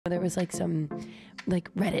There was like some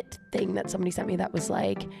like Reddit thing that somebody sent me that was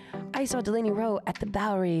like, I saw Delaney Rowe at the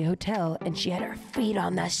Bowery Hotel and she had her feet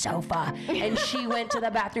on the sofa and she went to the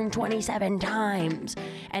bathroom 27 times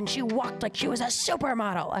and she walked like she was a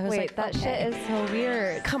supermodel. I was like, that shit is so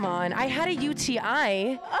weird. Come on. I had a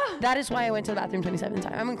UTI. That is why I went to the bathroom 27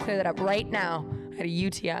 times. I'm going to clear that up right now. I had a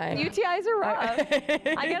UTI. UTIs are rough.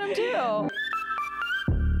 I get them too.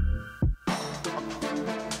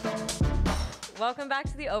 Welcome back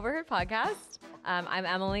to the Overheard podcast. I'm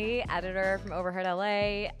Emily, editor from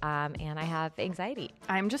OverheardLA, and I have anxiety.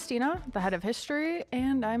 I'm Justina, the head of history,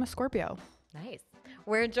 and I'm a Scorpio. Nice.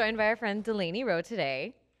 We're joined by our friend Delaney Rowe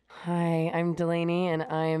today. Hi, I'm Delaney, and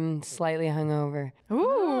I'm slightly hungover.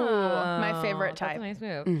 Ooh, my favorite type. That's a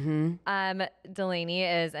nice move. Mm-hmm. Delaney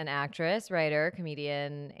is an actress, writer,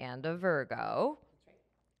 comedian, and a Virgo.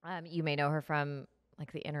 You may know her from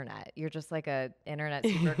like the internet. You're just like a internet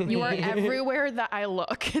super queen. You are everywhere that I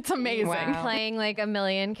look. It's amazing. Wow. Playing like a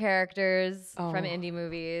million characters from indie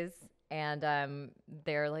movies, and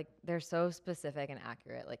they're so specific and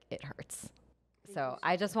accurate, like it hurts. So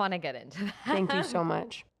I just want to get into that. Thank you so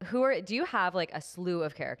much. Do you have like a slew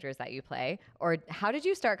of characters that you play, or how did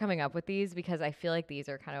you start coming up with these? Because I feel like these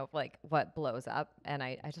are kind of like what blows up, and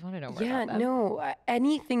I just want to know more about them. No,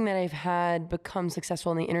 anything that I've had become successful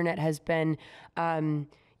on the internet has been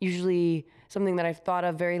usually something that I've thought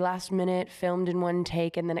of very last minute, filmed in one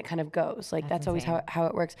take, and then it kind of goes. Like that's always how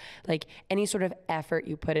it works. Like any sort of effort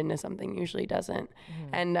you put into something usually doesn't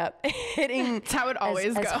end up hitting. That's how it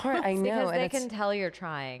always goes. Hard. I know. Because they can tell you're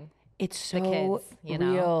trying. It's so the kids, you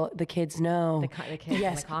know? real. The kids know. The kids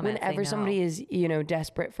yes, in the comments, whenever somebody is,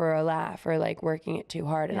 desperate for a laugh or like working it too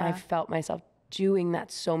hard, and I've felt myself doing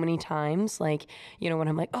that so many times, like, when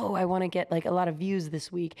I'm like, oh, I want to get like a lot of views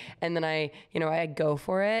this week, and then I go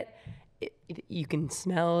for it. You can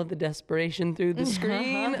smell the desperation through the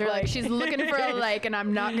screen. They're like, she's looking for a like, and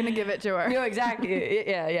I'm not going to give it to her. No, exactly.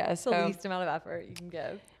 Yeah. It's the least amount of effort you can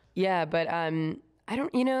give. Yeah, but I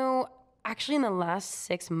don't, actually in the last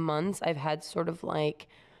 6 months, I've had sort of like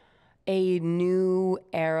a new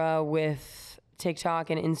era with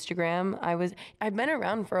TikTok and Instagram. I've been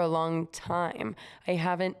around for a long time. I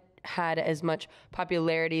haven't had as much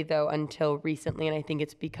popularity though until recently, and I think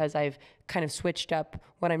it's because I've kind of switched up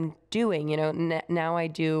what I'm doing. Now I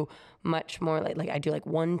do much more like I do like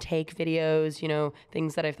one take videos,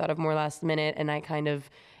 things that I've thought of more last minute, and I kind of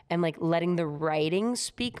am like letting the writing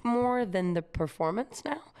speak more than the performance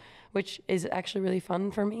now, which is actually really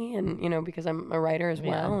fun for me, and because I'm a writer as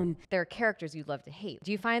well. And there are characters you love to hate.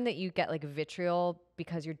 Do you find that you get like vitriol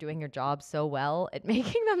because you're doing your job so well at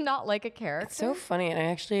making them not like a character? It's so funny, and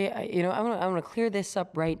I want to clear this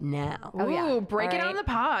up right now. Ooh, break it on the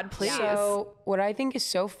pod, please. So what I think is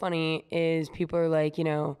so funny is people are like,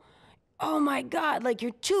 oh my God, like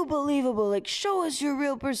you're too believable. Like show us your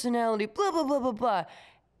real personality. Blah blah blah blah blah.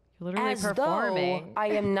 Literally as performing. Though I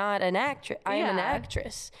am not an actress. I am an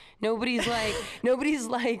actress. Nobody's like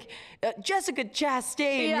Jessica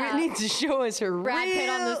Chastain needs to show us her Brad Pitt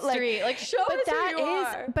on the street. Like show us who you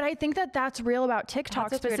are. But I think that's real about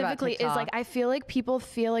TikTok specifically. Is like I feel like people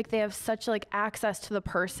feel like they have such like access to the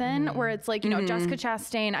person where it's like Jessica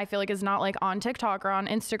Chastain I feel like is not like on TikTok or on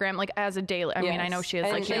Instagram like as a daily. I mean I know she is.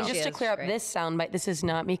 And just to clear up this soundbite, this is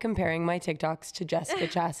not me comparing my TikToks to Jessica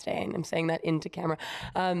Chastain. I'm saying that into camera.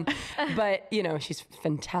 But she's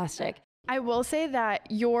fantastic. I will say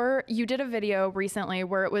that you did a video recently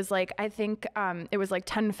where it was like, I think it was like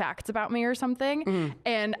 10 facts about me or something.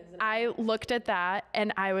 And I looked at that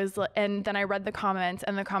and and then I read the comments,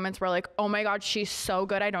 and the comments were like, oh my God, she's so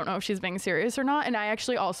good. I don't know if she's being serious or not. And I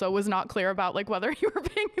actually also was not clear about like whether you were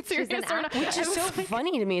being serious or not. Which is so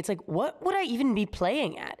funny to me. It's like, what would I even be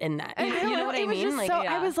playing at in that? You know what I mean?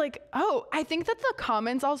 I was like, oh, I think that the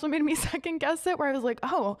comments also made me second guess it, where I was like,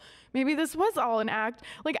 oh, maybe this was all an act.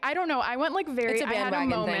 Like, I don't know. I went like it's a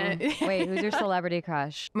bandwagon thing. Wait, who's your celebrity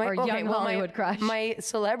crush? Young Hollywood crush? My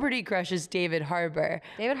celebrity crush is David Harbour.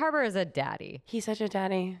 David Harbour is a daddy. He's such a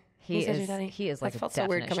daddy. He is like that felt so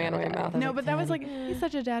weird coming out of my mouth. No, but that was like, he's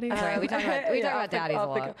such a daddy. Sorry, we talk about daddies a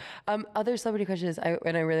lot. Other celebrity crushes,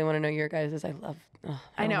 and I really want to know your guys'. I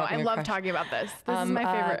love talking about this. This is my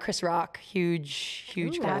favorite. Chris Rock, huge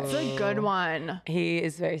crush. That's a good one. He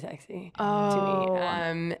is very sexy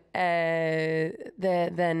to me.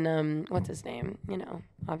 Then what's his name?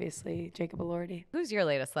 Obviously Jacob Elordi. Who's your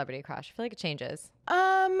latest celebrity crush? I feel like it changes.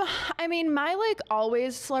 I mean, my like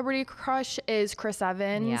always celebrity crush is Chris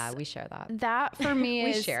Evans. Yeah, we share that. That for me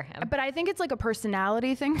we share him. But I think it's like a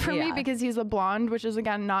personality thing for me because he's a blonde, which is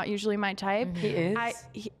again not usually my type. He is.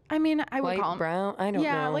 I mean, I would White, call him brown. I don't know.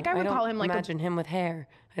 Yeah, like I would call him like imagine him with hair.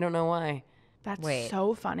 I don't know why. That's Wait.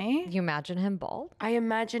 so funny. You imagine him bald? I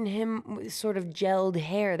imagine him with sort of gelled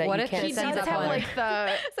hair that What you if can't he see does the have, color. like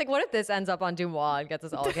the It's like, what if this ends up on Dumois and gets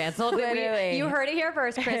us all canceled? Literally. You heard it here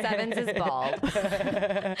first. Chris Evans is bald.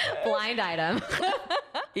 Blind item.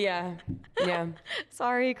 Yeah.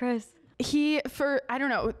 Sorry, Chris. I don't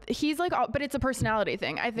know. He's like, but it's a personality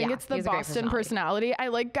thing. I think Yeah, it's the he has a great Boston personality. I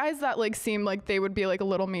like guys that like seem like they would be like a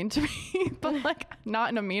little mean to me, but like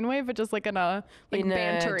not in a mean way, but just like in a like In a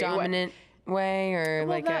bantery dominant way, or Well,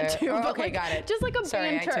 like that a too, oh, but okay, like, got it. just like a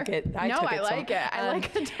Sorry, banter. I took it. I like it. I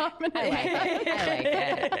like a dominant. I like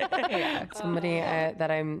it. Yeah. Somebody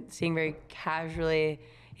that I'm seeing very casually.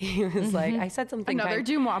 He was like, I said something. Another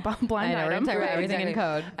Dumois blind I know, we're item. talking about everything in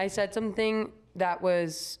code. I said something that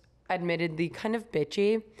was admittedly kind of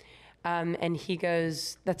bitchy. And he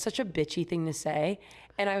goes, that's such a bitchy thing to say.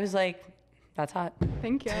 And I was like, that's hot.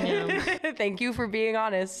 Thank you. Thank you for being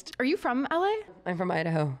honest. Are you from LA? I'm from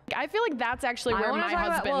Idaho. I feel like that's actually where my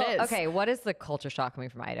husband is. Okay, what is the culture shock coming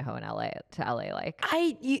from Idaho and LA to LA like?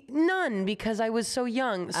 None, because I was so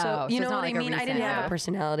young. So you it's know not what like I a mean? I didn't recent- have a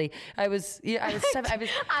personality. I was seven,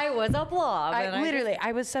 I was a blob.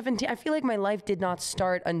 I was 17. I feel like my life did not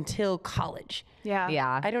start until college. Yeah.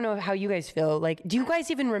 Yeah. I don't know how you guys feel. Like, do you guys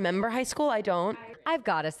even remember high school? I don't. I've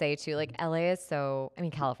got to say too, like LA is so, I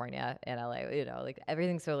mean, California and LA, you know, like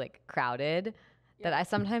everything's so like crowded that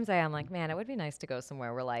I am like, man, it would be nice to go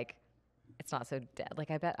somewhere where like, it's not so dead.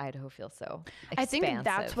 Like I bet Idaho feels so expansive. I think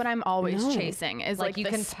that's what I'm always chasing is like you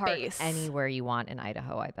the can park space. anywhere you want in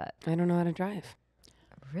Idaho, I bet. I don't know how to drive.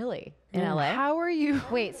 Really? In LA? How are you?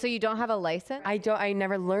 Wait, so you don't have a license? I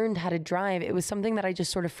never learned how to drive. It was something that I just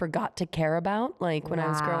sort of forgot to care about, like when I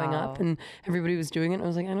was growing up and everybody was doing it. I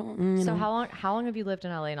was like, I don't, you So know. how long have you lived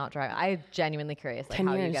in LA not driving? I'm genuinely curious, like 10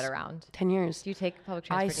 how you years. get around. 10 years. Do you take public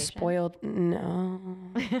I transportation? spoiled, no.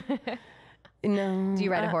 No. Do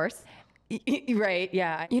you ride a horse? Right,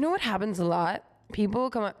 yeah. You know what happens a lot? People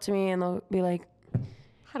come up to me and they'll be like,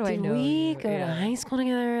 How do I did know? we go to high school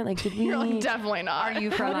together? Like, did we? You're like, definitely not. Are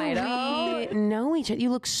you from Idaho? We know each other.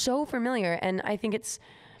 You look so familiar. And I think it's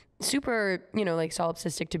super, you know, like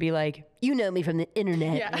solipsistic to be like, you know me from the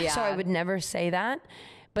internet. Yeah. So I would never say that.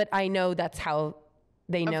 But I know that's how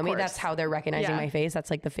they know me. course. That's how they're recognizing Yeah. my face. That's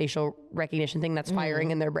like the facial recognition thing that's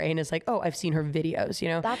firing in their brain is like, oh, I've seen her videos, you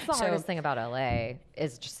know? That's the So- hardest thing about LA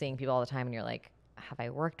is just seeing people all the time and you're like, have I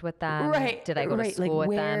worked with them? Right, Did I go to right, school like,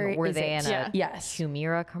 with where them? Were is they it? in a Yes.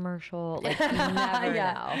 Humira commercial? Like you never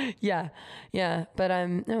know. Yeah. But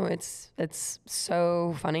no, it's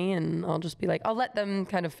so funny, and I'll just be like, I'll let them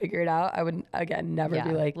kind of figure it out. I would again never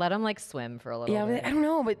be like, let them like swim for a little yeah, I'll be bit. like, I don't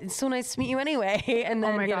know, but it's so nice to meet you anyway. And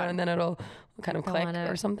then my you know, God. and then it'll kind of click on it.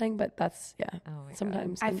 or something. But that's my God.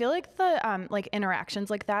 sometimes. I feel like the like interactions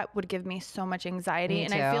like that would give me so much anxiety, Me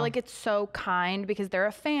and I feel too. like it's so kind because they're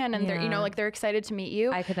a fan and they're Yeah. like they're excited to meet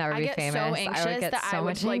you. I could never be get famous. so I would anxious get that so I would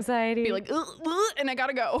much like anxiety. be like, "Ugh, ugh," and I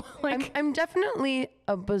gotta go. Like I'm definitely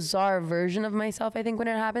a bizarre version of myself. I think when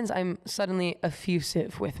it happens, I'm suddenly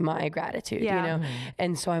effusive with my gratitude, Yeah. you know?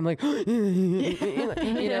 And so I'm like,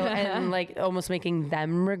 you know, and like almost making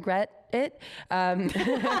them regret it.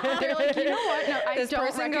 they're like, you know what? No, I don't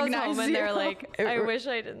person goes recognize home and you. they're like, I wish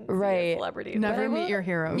I didn't see a Right. celebrity. Never I meet will- your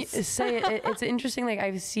heroes. Say it's interesting. Like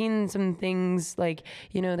I've seen some things like,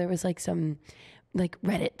 you know, there was like some like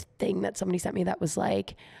Reddit thing that somebody sent me that was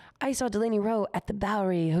like, I saw Delaney Rowe at the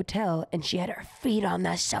Bowery Hotel and she had her feet on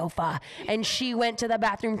the sofa and she went to the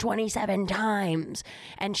bathroom 27 times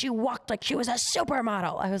and she walked like she was a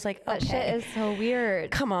supermodel. I was like, That okay. shit is so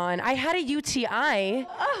weird. Come on. I had a UTI.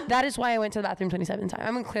 That is why I went to the bathroom 27 times.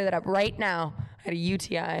 I'm going to clear that up right now. I had a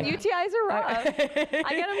UTI. UTIs are rough.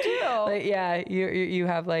 I get them too. But yeah, you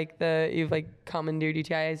have like you've like commandeered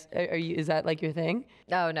UTIs. Are you, is that like your thing?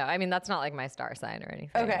 Oh no, I mean that's not like my star sign or anything.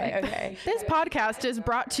 Okay, Like, okay. This podcast is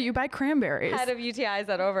brought to you by Cranberries. Head of UTIs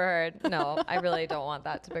at Overheard. No, I really don't want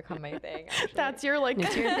that to become my thing. Actually. That's your like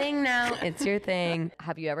It's your thing now. It's your thing.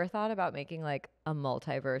 Have you ever thought about making like a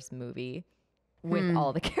multiverse movie with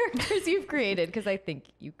all the characters you've created? Because I think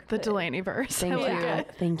you could. the Delaney verse. Thank you.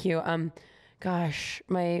 Thank you. Gosh,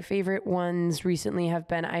 my favorite ones recently have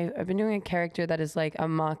been I've been doing a character that is like a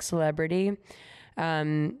mock celebrity.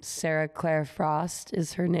 Sarah Claire Frost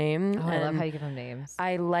is her name. Oh, I love how you give them names.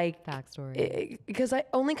 I like Backstory. because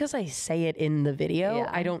I say it in the video. Yeah.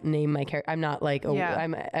 I don't name my character. I'm not like Yeah.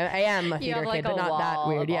 I am a You theater have, like, kid, but a not that wall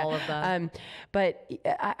weird. of Yeah. all of them. But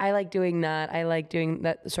I like doing that. I like doing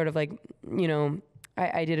that sort of like, you know,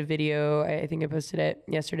 I did a video. I think I posted it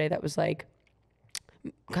yesterday. That was like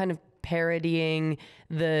kind of parodying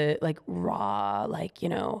the like raw, like,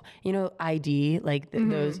 ID, like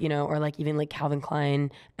those, or like even like Calvin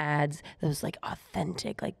Klein ads, those like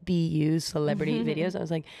authentic, like BU celebrity videos. I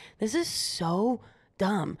was like, this is so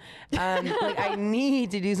dumb. Like I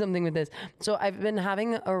need to do something with this. So I've been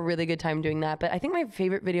having a really good time doing that. But I think my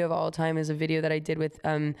favorite video of all time is a video that I did with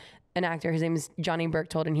an actor. His name is Johnny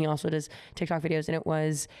Berchtold, and he also does TikTok videos. And it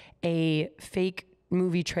was a fake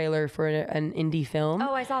movie trailer for an indie film.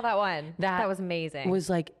 Oh, I saw that one. That was amazing. Was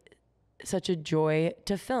like such a joy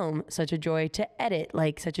to film, such a joy to edit,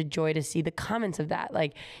 like such a joy to see the comments of that.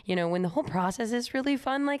 Like, when the whole process is really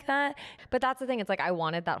fun like that. But that's the thing. It's like, I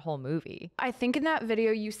wanted that whole movie. I think in that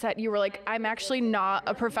video you said you were like, I'm actually not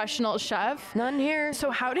a professional chef. None here.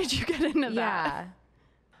 So how did you get into that? Yeah.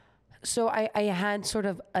 So I had sort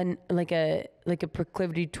of a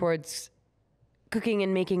proclivity towards cooking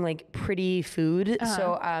and making like pretty food.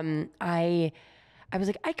 So I was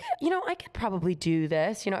like, I could probably do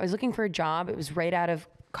this. I was looking for a job. It was right out of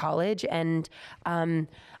college, and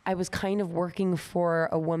I was kind of working for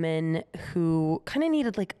a woman who kind of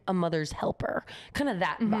needed like a mother's helper, kind of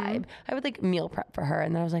that vibe. I would like meal prep for her,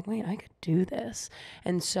 and then I was like, wait, I could do this.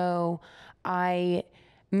 And so I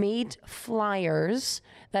made flyers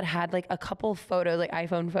that had like a couple photos, like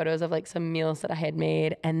iPhone photos of like some meals that I had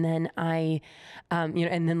made, and then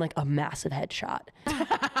and then like a massive headshot.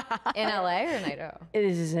 In LA or Nido?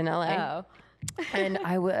 This is in LA. Oh. And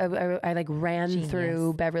I like ran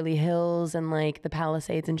through Beverly Hills and like the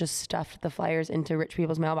Palisades and just stuffed the flyers into rich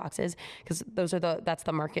people's mailboxes, because that's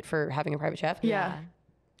the market for having a private chef. Yeah.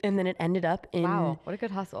 And then it ended up in. Wow, what a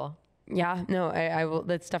good hustle. Yeah, no, I will.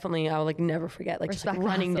 That's definitely, I'll like never forget. Like just like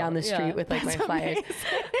running down the street with like my flyers.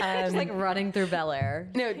 Just like running through Bel Air.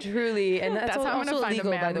 No, truly, and that's how I'm also gonna find a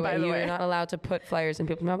illegal, man, by the way. by the You way. are not allowed to put flyers in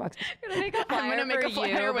people's mailboxes. I'm gonna make a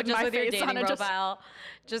flyer with my your face dating on it. profile.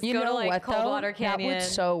 Just You go know to like what Coldwater though? Canyon. That would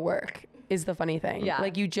so work. Is the funny thing. Yeah.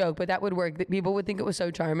 Like you joke, but that would work. People would think it was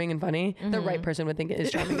so charming and funny. The right person would think it is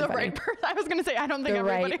charming The and funny. right person. I was gonna say I don't think The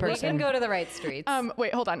right everybody. We person. can go to the right streets.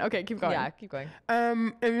 Wait, hold on. Okay, keep going. Yeah, keep going.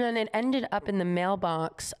 And then it ended up in the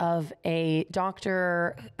mailbox of a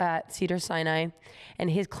doctor at Cedars-Sinai, and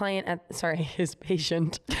his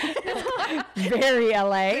patient. Very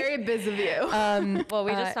LA. Very biz of you. Well,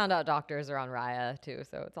 we just found out doctors are on Raya too,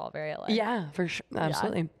 so it's all very LA. Yeah, for sure.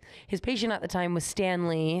 Absolutely. His patient at the time was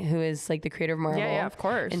Stanley, who is like the creator of Marvel. Yeah, of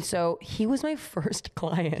course. And so he was my first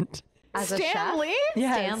client. As a Stanley? chef?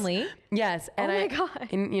 Yes. Stanley? Yes. And my God.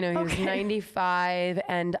 And, he was 95,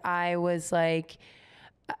 and I was like,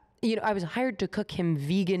 I was hired to cook him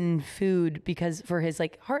vegan food because for his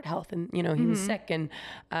like heart health, and he was sick, and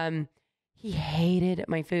he hated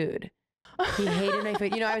my food. He hated my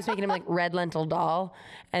food. I was making him like red lentil dal,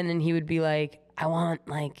 and then he would be like, I want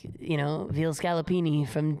like, veal scallopini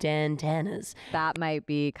from Dan Tana's. That might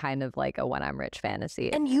be kind of like a when I'm rich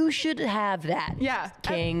fantasy. And you should have that. Yeah.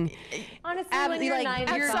 King. Honestly, when you're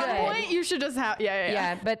 90, you're At some good. point, you should just have. Yeah.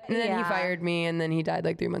 Yeah, but then he Yeah. fired me, and then he died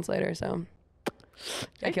like 3 months later, so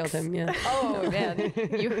I killed him, yeah. Oh, man.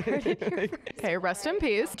 You heard it here. Okay, rest in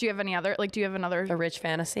peace. Do you have any other? Like, do you have another? A rich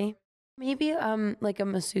fantasy? Maybe like a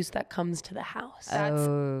masseuse that comes to the house.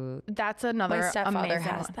 That's another My stepfather amazing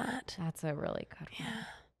has one. that. That's a really good one.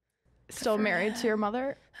 Still married to your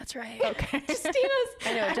mother? That's right. Okay.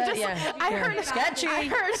 I know. I heard sketchy. I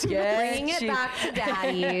heard Bring it back to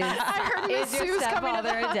daddies. I heard Is your masseuse coming to the stepfather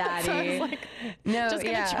a house. daddy? So I was like, No, just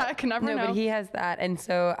gonna check. Never no, know. but he has that, and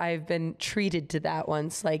so I've been treated to that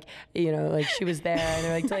once. Like like she was there, and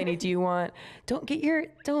they're like, Delaney, do you want? Don't do I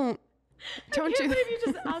that. can't believe you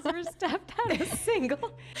just asked for stepdad as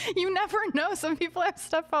single. You never know. Some people have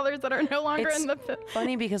stepfathers that are no longer It's in the.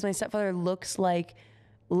 funny because my stepfather looks like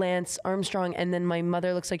Lance Armstrong, and then my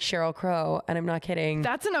mother looks like Sheryl Crow, and I'm not kidding.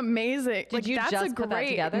 That's an amazing. Did you that's just a put that great.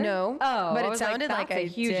 together? No. Oh, but I it was sounded like that's I a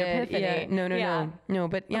huge did. epiphany. Yeah. No.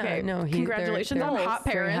 But yeah, Okay. no. Congratulations they're on hot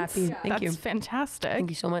very parents. happy. Thank That's you. fantastic.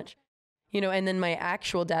 Thank you so much. And then my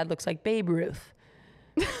actual dad looks like Babe Ruth.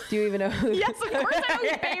 Do you even know who? Yes, of course I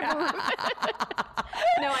was Babe Ruth.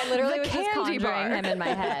 No, I literally The was just candy conjuring bar. him in my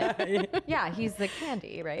head. Yeah, he's the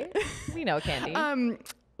candy, right? We know candy.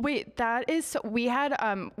 Wait, that is so, we had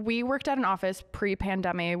we worked at an office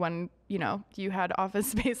pre-pandemic when you had office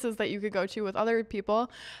spaces that you could go to with other people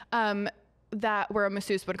that where a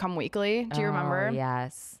masseuse would come weekly. Do you remember?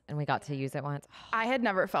 Yes. And we got to use it once. I had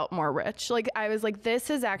never felt more rich. Like I was like, this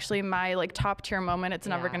is actually my like top tier moment. It's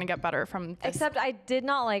never Yeah. going to get better from this. Except I did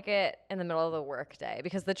not like it in the middle of the work day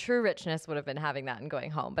because the true richness would have been having that and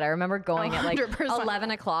going home. But I remember going at like 100%.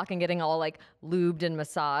 11 o'clock and getting all like lubed and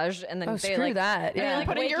massaged. And then Oh, they screw like, that. and they, Yeah. like,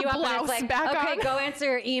 Putting wake your you up and blouse it's like, back okay, on. go answer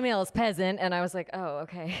your emails, peasant. And I was like, oh,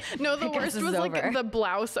 okay. No, the I guess worst this was is like over. the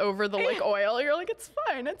blouse over the like oil. You're like, it's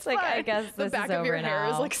fine. It's like, fine. I guess the this back is of your over hair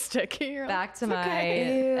is now. like sticky. You're Back like, to "It's my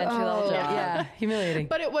okay." entry level job. Yeah, humiliating.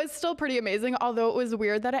 But it was still pretty amazing. Although it was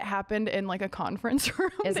weird that it happened in like a conference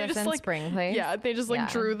room. Is They this just in like Spring Place? Yeah, they just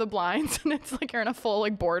like drew the blinds, and it's like you're in a full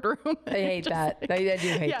like boardroom. I hate that. I do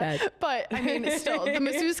hate that. But I mean, still, the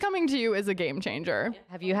masseuse coming to you is a game changer.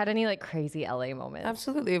 Have you had any like crazy LA moments?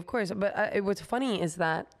 Absolutely, of course. But what's funny is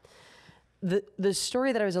that the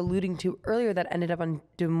story that I was alluding to earlier that ended up on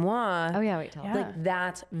Deux Mois. Oh yeah, wait, tell us. Like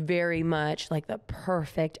that's very much like the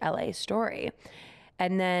perfect LA story.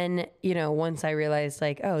 And then, you know, once I realized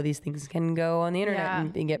like, oh, these things can go on the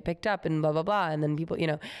internet and get picked up and blah, blah, blah. And then people, you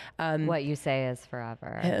know. What you say is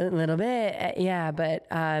forever. A little bit. Yeah. But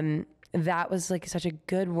that was like such a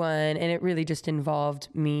good one. And it really just involved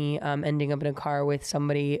me ending up in a car with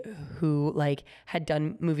somebody who like had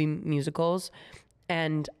done movie musicals.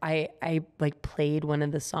 And I like played one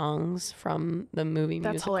of the songs from the movie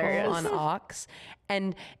musical hilarious. on aux,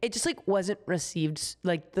 and it just like wasn't received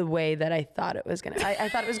like the way that I thought it was gonna. I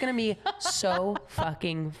thought it was gonna be so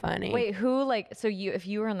fucking funny. Wait, who like? So if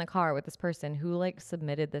you were in the car with this person, who like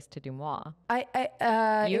submitted this to Deux Mois?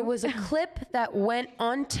 It was a clip that went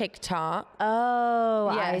on TikTok.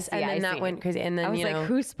 Oh, Yes, and then that went crazy. And then I was like,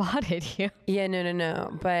 who spotted you? Yeah,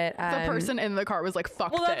 no. But The person in the car was like,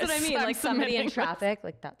 "Fuck Well, this." that's what I mean. I'm Like somebody in submitting traffic,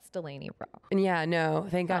 like that's Delaney, bro. yeah, no,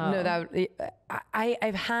 thank God. No, that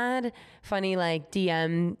I've had funny like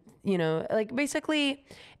DM, you know, like basically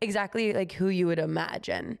exactly like who you would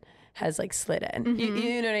imagine has like slid in.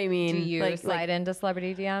 You know what I mean? Do you like, slide into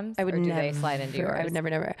celebrity DMs? I would or do never. they slide into yours? I would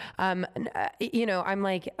never. You know, I'm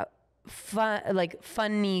like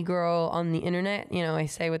funny girl on the internet. You know, I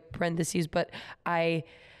say with parentheses, but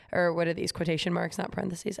or what are these quotation marks? Not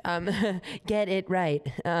parentheses. Get it right.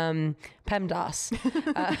 PEMDAS.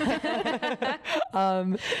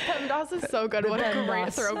 PEMDAS is so good. What a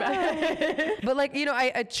great throwback. But like, you know,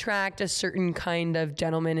 I attract a certain kind of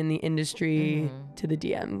gentleman in the industry to the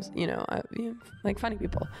DMs. You know, like funny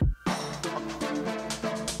people.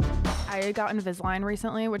 I got Invisalign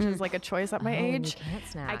recently, which is like a choice at my age. You can't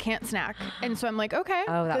snack. I can't snack. And so I'm like, okay.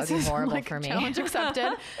 Oh, that would this be is, horrible like, for me. Challenge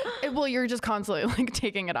accepted. Well, you're just constantly like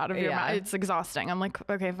taking it out of your Yeah. mouth. It's exhausting. I'm like,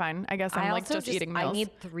 okay, fine. I guess I'm like also just eating meals. I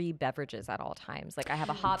need 3 beverages at all times. Like I have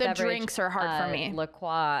a hot The beverage. drinks are hard for me. La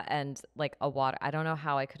Croix and like a water. I don't know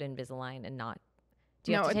how I could Invisalign and not.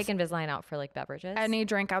 Do you No, have to it's- take Invisalign out for like beverages? Any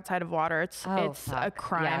drink outside of water, it's Oh, a fuck.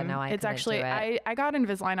 crime. Yeah, no, I it's couldn't actually do it. I got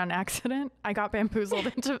Invisalign on accident. I got bamboozled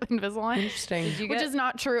into Invisalign. Interesting. Did you Which get is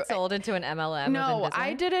not true. sold into an MLM? No, of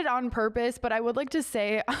I Invisalign? did it on purpose, but I would like to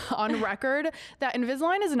say on record that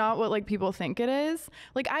Invisalign is not what like people think it is.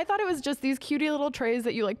 Like I thought it was just these cutie little trays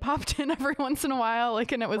that you like popped in every once in a while,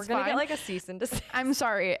 like, and it was We're gonna fine. get like a cease and desist. I'm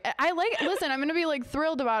sorry. Listen, I'm gonna be like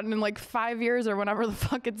thrilled about it in like 5 years or whenever the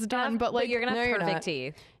fuck it's done. But like you're gonna No, have you're perfect not. teeth.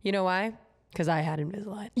 You know why? Because I had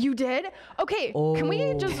Invisalign. you did? Okay, can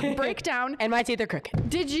we just break down? And my teeth are crooked.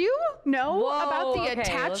 Did you know about the okay,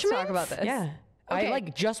 attachments? let's talk about this. Yeah. Okay. I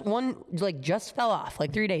like just fell off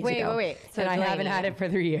like 3 days Wait, ago. wait. So and I haven't Delaney- had it for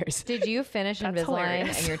 3 years. Did you finish That's Invisalign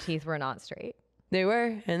hilarious. and your teeth were not straight? They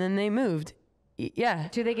were, and then they moved. Yeah.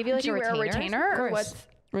 Do they give you like Do you a wear retainer? a retainer Of or course. what's?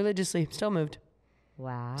 Religiously, still moved.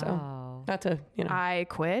 Wow. Not to, you know. I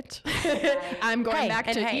quit. I'm going back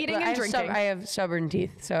to eating look, and drinking. I have stubborn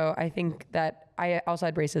teeth, so I think that I also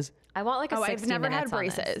had braces. I want like a Oh, 60 I've never had minutes on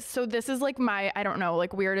this. braces. So this is like my, I don't know,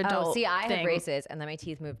 like weird adult Oh, see, I thing. had braces, and then my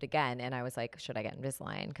teeth moved again, and I was like, should I get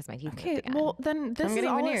Invisalign? Because my teeth Okay, moved again. well then this I'm is getting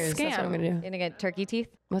all veneers. a That's what I'm scam. gonna You're do. gonna get turkey teeth?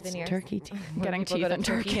 What's Veneers? turkey teeth? When Getting people teeth go in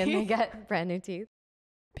to Turkey and they Turkey. get brand new teeth.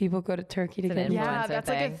 People go to Turkey to It's get an yeah. Yeah, influencer that's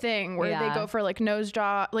like a thing. thing where they Yeah. go for like nose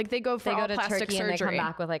jaw, like they go for They all go to plastic Turkey surgery. and they come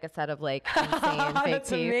back with like a set of like insane fake That's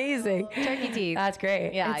teeth. amazing. Turkey teeth. That's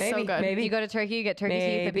great. Yeah, It's so maybe, good. Maybe. You go to Turkey, you get turkey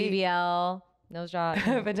teeth, Maybe. the BBL, nose jaw.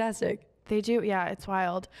 Fantastic. They do, yeah, it's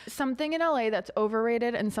wild. Something in LA that's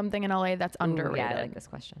overrated and something in LA that's underrated. Yeah, I like this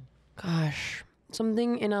question. Gosh,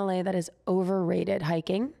 something in LA that is overrated,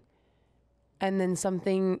 hiking, and then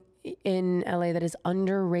something in LA that is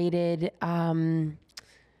underrated,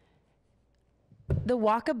 the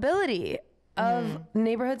walkability of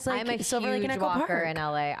neighborhoods like I'm a Silver Lake and huge Echo walker Park. in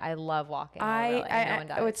LA. I love walking. all over LA. No one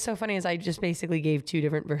does. What's so funny is I just basically gave 2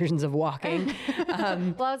 different versions of walking.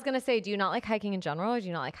 Well, I was gonna say, do you not like hiking in general, or do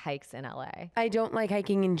you not like hikes in LA? I don't like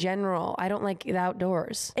hiking in general. I don't like the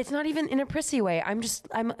outdoors. It's not even in a prissy way. I'm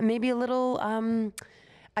maybe a little,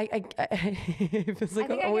 it feels like I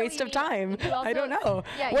think I a get waste what of you mean. time. You also- I don't know.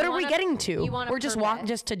 Yeah, What you are we wanna- getting to? you want a We're just permit.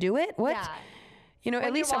 just to do it? What? Yeah. You know, When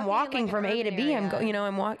at least you're I'm walking walking in, like, from an A to urban B. I'm area.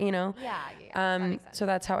 I'm walking, you know. Yeah, that makes sense. So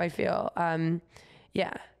that's how I feel.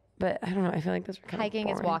 Yeah. But I don't know. I feel like those are kind Hiking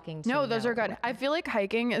of is boring. walking. No, too, those are good. I feel like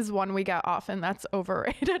hiking is one we get often that's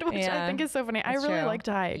overrated, which I Yeah, think is so funny. I that's really true. like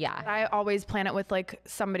to hike. Yeah. I always plan it with like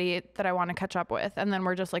somebody that I want to catch up with, and then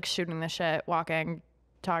we're just like shooting the shit, walking,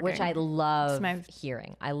 talking. Which I love my-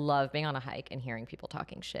 hearing. I love being on a hike and hearing people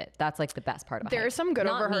talking shit. That's like the best part of a hike. There's some good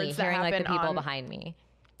Not me, overheards that hearing like the happen people on- behind me.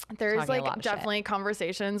 There's talking a like lot of shit. definitely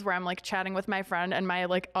conversations where I'm like chatting with my friend and my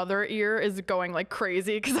like other ear is going like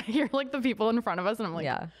crazy because I hear like the people in front of us and I'm like,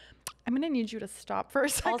 Yeah. I'm gonna need you to stop for a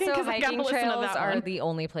second Also, because I gotta hiking listen to trails that are one. the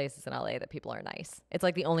only places in LA that people are nice. It's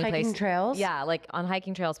like the only Hiking place. trails? Yeah, like on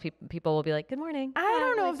hiking trails, people will be like, "Good morning." I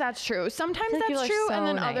don't know if that's true. Sometimes feel like that's people are true, and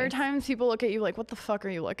so then other nice. times people look at you like, "What the fuck are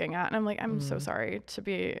you looking at?" And I'm like, "I'm so sorry to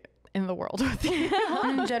be in the world with you."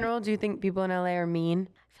 In general, do you think people in LA are mean?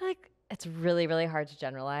 I feel like it's really, really hard to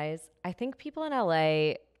generalize. I think people in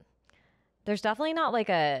LA, there's definitely not like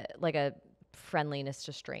a friendliness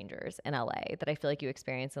to strangers in LA that I feel like you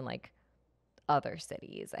experience in like other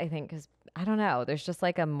cities. I think because I don't know, there's just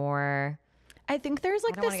like a more. I think there's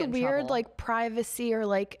like don't wanna this get in weird trouble. like privacy or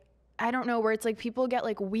like I don't know where it's like people get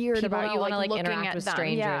like weird People about don't you wanna, like like, looking interact at with them.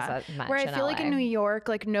 strangers Yeah. that much Where I in feel like in LA. New York,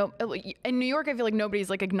 like no, in New York I feel like nobody's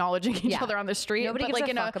like acknowledging each Yeah. other on the street. Nobody but gives like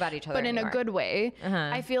a in fuck about each other but in in a New York. good way. Uh-huh.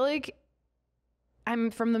 I feel like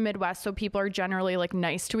I'm from the Midwest, so people are generally like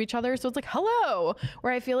nice to each other. So it's like hello.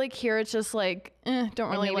 Where I feel like here it's just like don't And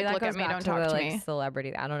really maybe like that look goes at me, back don't to talk the, to like, me.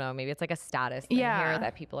 Celebrity. I don't know. Maybe it's like a status thing Yeah. here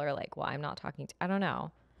that people are like, well, I'm not talking to. I don't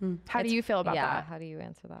know. How do you feel about Yeah. that? How do you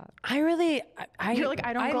answer that? I really, You're like,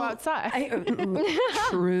 I don't go outside.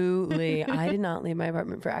 Truly, I did not leave my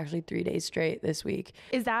apartment for actually 3 days straight this week.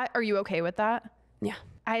 Are you okay with that? Yeah.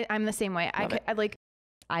 I'm the same way. I like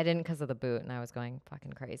I didn't because of the boot, and I was going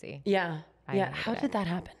fucking crazy. Yeah. I Yeah. hated How it. did that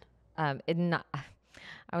happen? It not.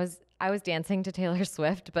 I was dancing to Taylor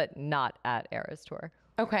Swift, but not at Eras Tour.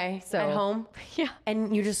 Okay. So- at home, Yeah.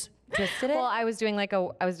 and you just twisted it. Well, I was doing like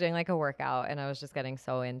a workout, and I was just getting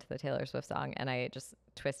so into the Taylor Swift song, and I just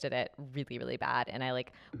twisted it really, really bad, and I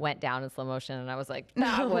like went down in slow motion, and I was like,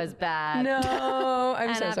 that was bad. No, I'm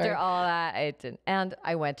And so after sorry. all that, I didn't. And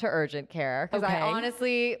I went to urgent care because Okay. I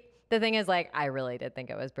honestly, the thing is, like, I really did think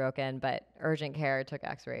it was broken, but urgent care took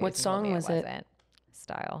X-rays. What and told song me was it? wasn't.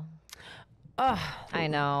 Style. Ugh, I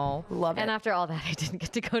know. Love And it. after all that, I didn't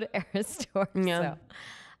get to go to Eras Tour. Yeah.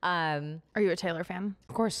 So, um, are you a Taylor fan?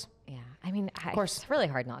 of course. yeah. I mean, course. it's really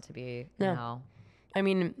hard not to be. No. No. I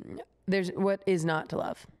mean, there's what is not to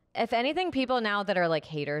love. If anything, people now that are like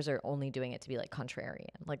haters are only doing it to be like contrarian.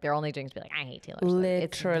 Like they're only doing it to be like, I hate Taylor Swift.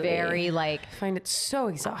 Literally. It's very like. I find it so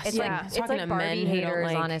exhausting. It's like it's talking like to Barbie men who don't haters,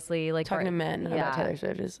 like, honestly. Like talking to Bar- men yeah. about Taylor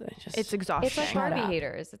Swift is just It's exhausting. It's like Shut Barbie up.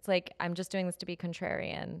 haters. It's like I'm just doing this to be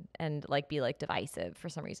contrarian and like be like divisive for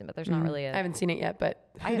some reason, but there's not really I a. haven't seen it yet, but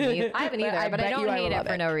I haven't either, but I bet don't you I hate will it love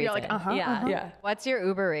for no reason. You're like, uh-huh, yeah. uh-huh. Yeah. What's your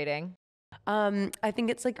Uber rating? I think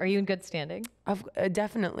it's like Are you in good standing?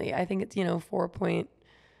 definitely. I think it's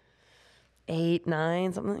 4.8,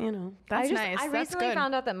 9, something. That's I nice. I That's recently good.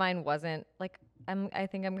 found out that mine wasn't like. I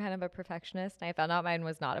think I'm kind of a perfectionist, and I found out mine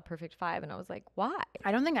was not a perfect 5, and I was like, why?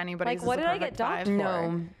 I don't think anybody's Like, what is a did I get perfect docked 5. for?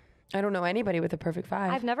 No, I don't know anybody with a perfect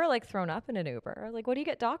 5. I've never like thrown up in an Uber. Like, what do you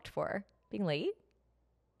get docked for? Being late?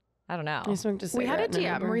 I don't know. I smoked a We had a cigarette in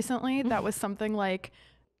an DM Uber. recently that was something like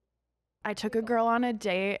I took a girl on a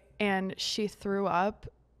date and she threw up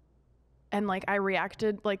and like I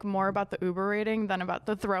reacted like more about the Uber rating than about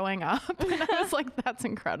the throwing up. And I was like, that's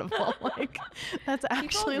incredible. Like that's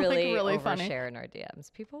actually People really, like really funny. overshare in our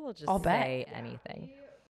DMs. People will just I'll bet. say anything.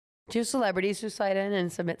 Do you have celebrities who slide in and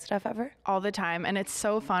submit stuff ever? All the time, and it's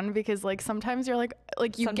so fun because like sometimes you're like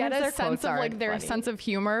you Sometimes get their a sense quotes of like aren't their funny. sense of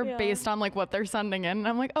humor Yeah. based on like what they're sending in. And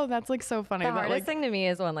I'm like, oh, that's like so funny. The But, hardest like, thing to me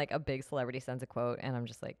is when like a big celebrity sends a quote and I'm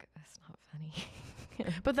just like, that's not funny.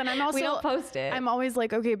 but then I'm also we don't post it. I'm always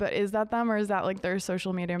like, okay, but is that them or is that like their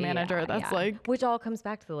social media manager? Yeah, That's yeah. like which all comes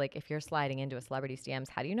back to the, like, if you're sliding into a celebrity's DMs,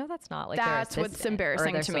 how do you know that's not like That's their what's assistant embarrassing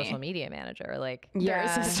or their to me. social media manager? Like, Yeah.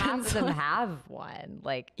 half of them have one.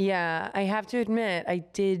 Like, Yeah, I have to admit, I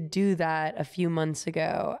did do that a few months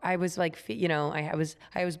ago. I was like, I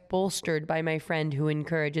was bolstered by my friend who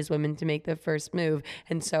encourages women to make the first move,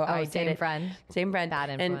 and so I did same it. friend? Same friend. Bad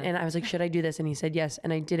and influence. I was like, should I do this? And he said yes,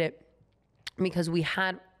 and I did it because we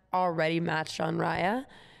had already matched on Raya,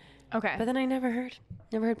 okay. but then I never heard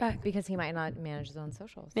back. because he might not manage his own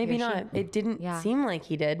socials. Maybe He or she. not. It didn't Yeah. seem like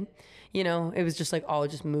he did. It was just like all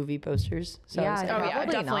just movie posters. So I was like, Oh yeah,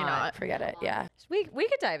 Probably definitely not. not. forget it. Yeah. We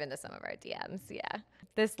could dive into some of our DMs. Yeah.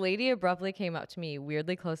 This lady abruptly came up to me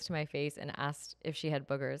weirdly close to my face and asked if she had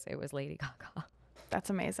boogers. It was Lady Gaga. That's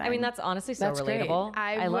amazing. I mean, that's honestly so That's great. relatable.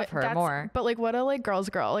 I love her more. But like, what a like girl's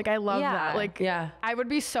girl. Like, I love that. Like, Yeah. I would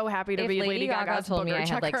be so happy to If be Lady Lady Gaga Gaga's told me booger I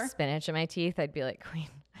had like checker. spinach in my teeth, I'd be like, queen.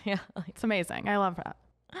 Yeah. Like, It's amazing. I love that.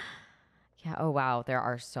 yeah. Oh wow, there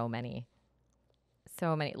are so many.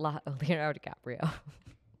 So many. Leonardo DiCaprio.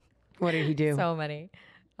 What did he do? So many.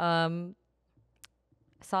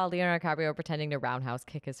 Saw Leonardo DiCaprio pretending to roundhouse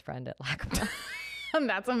kick his friend at LACMA.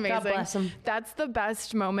 That's amazing. God bless him. That's the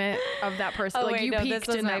best moment of that person. like, you this peaked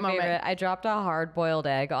was in my that moment. favorite. I dropped a hard-boiled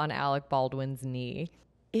egg on Alec Baldwin's knee.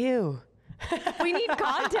 Ew. We need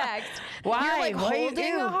context. Why? You're like What do you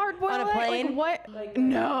holding do? a hard boiled on a plane? Like, what?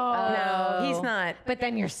 No. No, he's not. But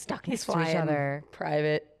then you're stuck He's next to each flying other.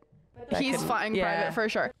 private. He's flying private for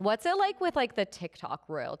sure. What's it like with like the TikTok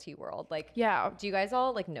royalty world? Like, Yeah. do you guys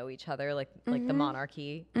all like know each other? Like the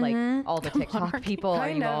monarchy, like all the TikTok people. Are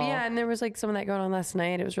you Kind of, all- yeah. And there was like some of that going on last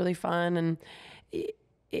night. It was really fun, and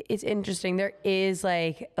it's interesting. There is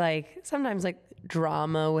like sometimes like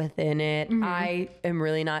drama within it. I am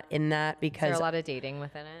really not in that Is because there a lot of dating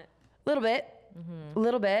within it? little bit.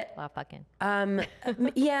 A lot of fucking.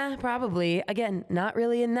 Yeah, probably. Again, not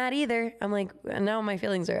really in that either. I'm like, now my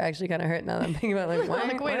feelings are actually kind of hurt now that I'm thinking about like, why,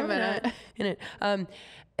 Like, wait a why am I minute. not in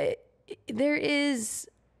it? There is,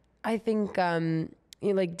 I think,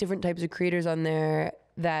 like different types of creators on there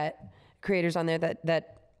that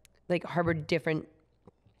like harbor different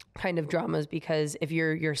kind of dramas, because if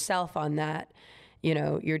you're yourself on that, you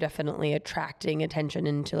know, you're definitely attracting attention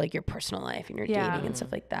into like your personal life and your dating and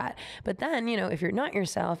stuff like that. But then, you know, if you're not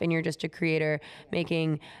yourself and you're just a creator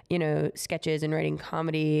making, you know, sketches and writing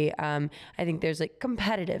comedy, I think there's like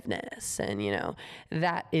competitiveness, and, you know,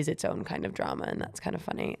 that is its own kind of drama, and that's kind of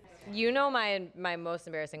funny. You know, my most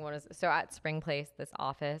embarrassing one is, so at Spring Place, this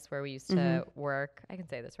office where we used to work. I can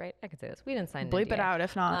say this, right? I can say this. We didn't sign an Bleep NDA. it out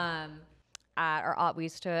if not. We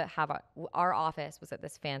used to have our office was at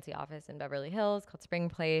this fancy office in Beverly Hills called Spring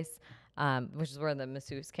Place, which is where the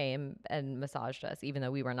masseuse came and massaged us, even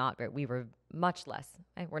though we were much less.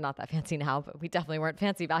 We're not that fancy now, but we definitely weren't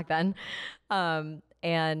fancy back then.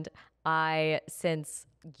 And I, since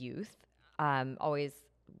youth, always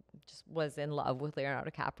just was in love with Leonardo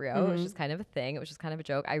DiCaprio. It was just kind of a thing. It was just kind of a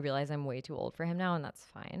joke. I realize I'm way too old for him now, and that's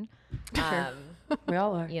fine. We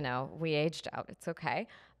all are. You know, we aged out. It's okay.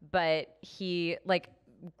 But he, like,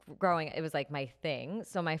 growing, it was like my thing.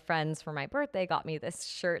 So my friends for my birthday got me this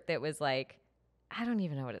shirt that was like, I don't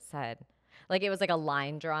even know what it said. Like, it was like a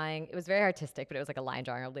line drawing. It was very artistic, but it was like a line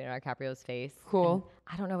drawing of Leonardo DiCaprio's face. Cool. And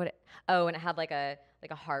I don't know what it, oh, and it had like a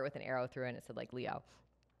heart with an arrow through it, and it said like Leo.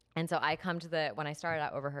 And so I come to when I started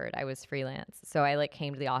at Overheard, I was freelance. So I like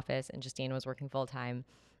came to the office, and Justine was working full time.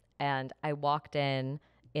 And I walked in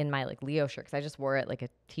my like Leo shirt, because I just wore it like a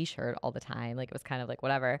t-shirt all the time. Like, it was kind of like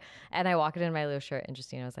whatever. And I walked in my Leo shirt, and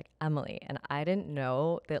Justina was like, Emily. And I didn't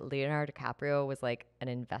know that Leonardo DiCaprio was like an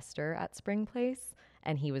investor at Spring Place,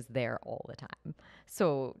 and he was there all the time.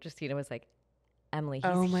 So Justina was like, Emily,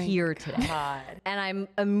 he's here today. And I'm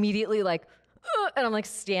immediately like, and I'm like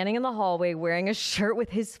standing in the hallway wearing a shirt with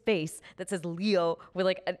his face that says Leo with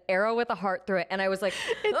like an arrow with a heart through it. And I was like,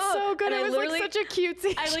 It's so good. And It was like such a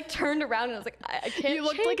cutesy. I like turned around and I was like, I can't. You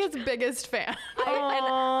looked like his biggest fan.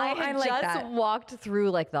 I had like just that. walked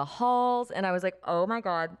through like the halls, and I was like, oh my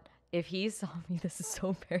God, if he saw me, this is so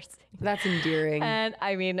embarrassing. That's endearing. And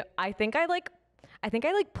I mean, I think I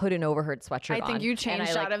put an Overheard sweatshirt on. I think you and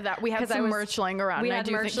changed I, out of that. We had 'cause I some was- merch lying around. We and had I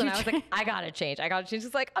do merch, think and you I was like, I gotta change.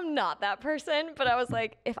 It's like, I'm not that person. But I was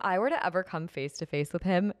like, if I were to ever come face to face with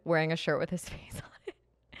him wearing a shirt with his face on it.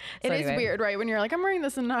 It is weird, right? When you're like, I'm wearing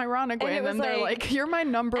this in an ironic way, it and then was they're like- like, you're my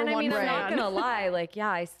number And I one mean, I'm brand. not gonna lie. Like, yeah,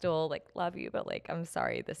 I still like love you, but like, I'm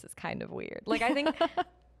sorry, this is kind of weird. Like, I think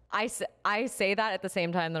I say that at the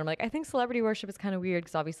same time that I'm like, I think celebrity worship is kind of weird,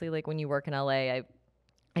 because obviously, like, when you work in LA,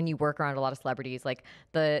 and you work around a lot of celebrities, like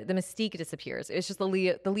the mystique disappears. It's just the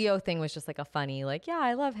Leo thing was just like a funny, like, yeah,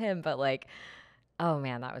 I love him, but like, oh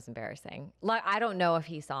man, that was embarrassing. Like, I don't know if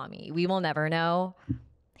he saw me. We will never know.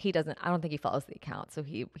 He doesn't. I don't think he follows the account, so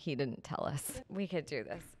he didn't tell us. We could do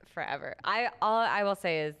this forever. All I will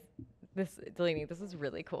say is this, Delaney, this is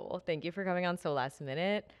really cool. Thank you for coming on so last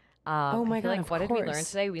minute. Oh my I feel God, like, of what did we learn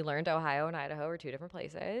course. today? We learned Ohio and Idaho are two different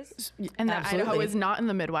places. And that Idaho Absolutely. is not in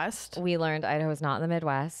the Midwest. We learned Idaho is not in the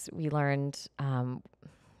Midwest. We learned,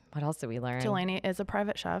 what else did we learn? Delaney is a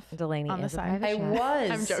private chef. Delaney on the is a side. private I chef.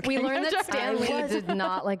 was. I'm joking. We learned I'm that joking. Stanley did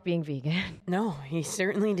not like being vegan. No, he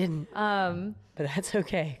certainly didn't. But that's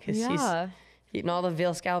okay, because Yeah. he's eating all the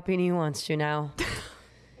veal scallopini he wants to now.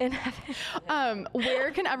 In heaven. Where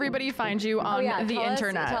can everybody find you on the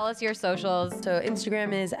internet? Tell us your socials. So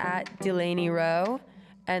Instagram is at Delaney Rowe,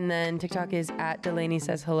 And then TikTok is at Delaney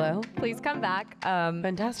Says Hello. Please come back.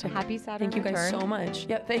 Fantastic. Happy Saturn Thank you guys return. so much.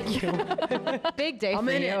 Yeah, thank you. Big day I'm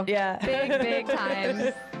for in you. it, yeah. Big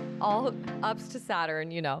times. All ups to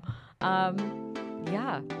Saturn, you know.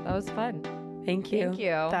 Yeah, that was fun. Thank you. Thank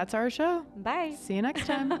you. That's our show. Bye. See you next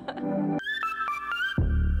time.